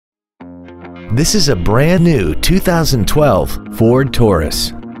This is a brand new 2012 Ford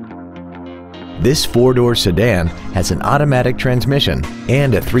Taurus. This four-door sedan has an automatic transmission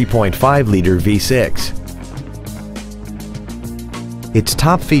and a 3.5-liter V6. Its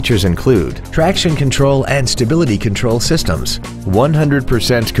top features include traction control and stability control systems,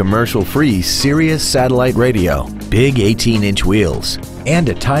 100% commercial-free Sirius satellite radio, big 18-inch wheels, and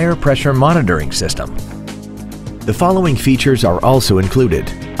a tire pressure monitoring system. The following features are also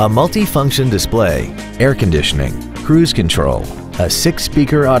included: a multi-function display, air conditioning, cruise control, a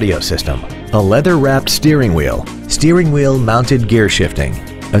 6-speaker audio system, a leather-wrapped steering wheel mounted gear shifting,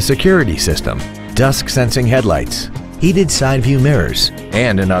 a security system, dusk-sensing headlights, heated side view mirrors,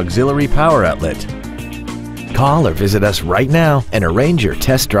 and an auxiliary power outlet. Call or visit us right now and arrange your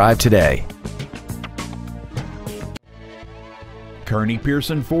test drive today. Kearny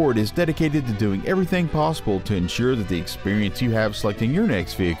Pearson Ford is dedicated to doing everything possible to ensure that the experience you have selecting your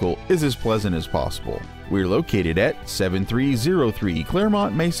next vehicle is as pleasant as possible. We're located at 7303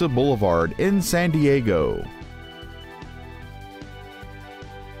 Clairemont Mesa Boulevard in San Diego.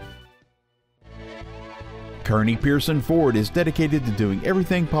 Kearny Pearson Ford is dedicated to doing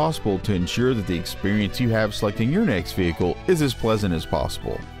everything possible to ensure that the experience you have selecting your next vehicle is as pleasant as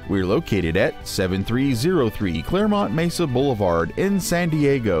possible. We're located at 7303 Clairemont Mesa Boulevard in San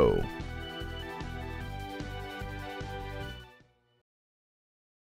Diego.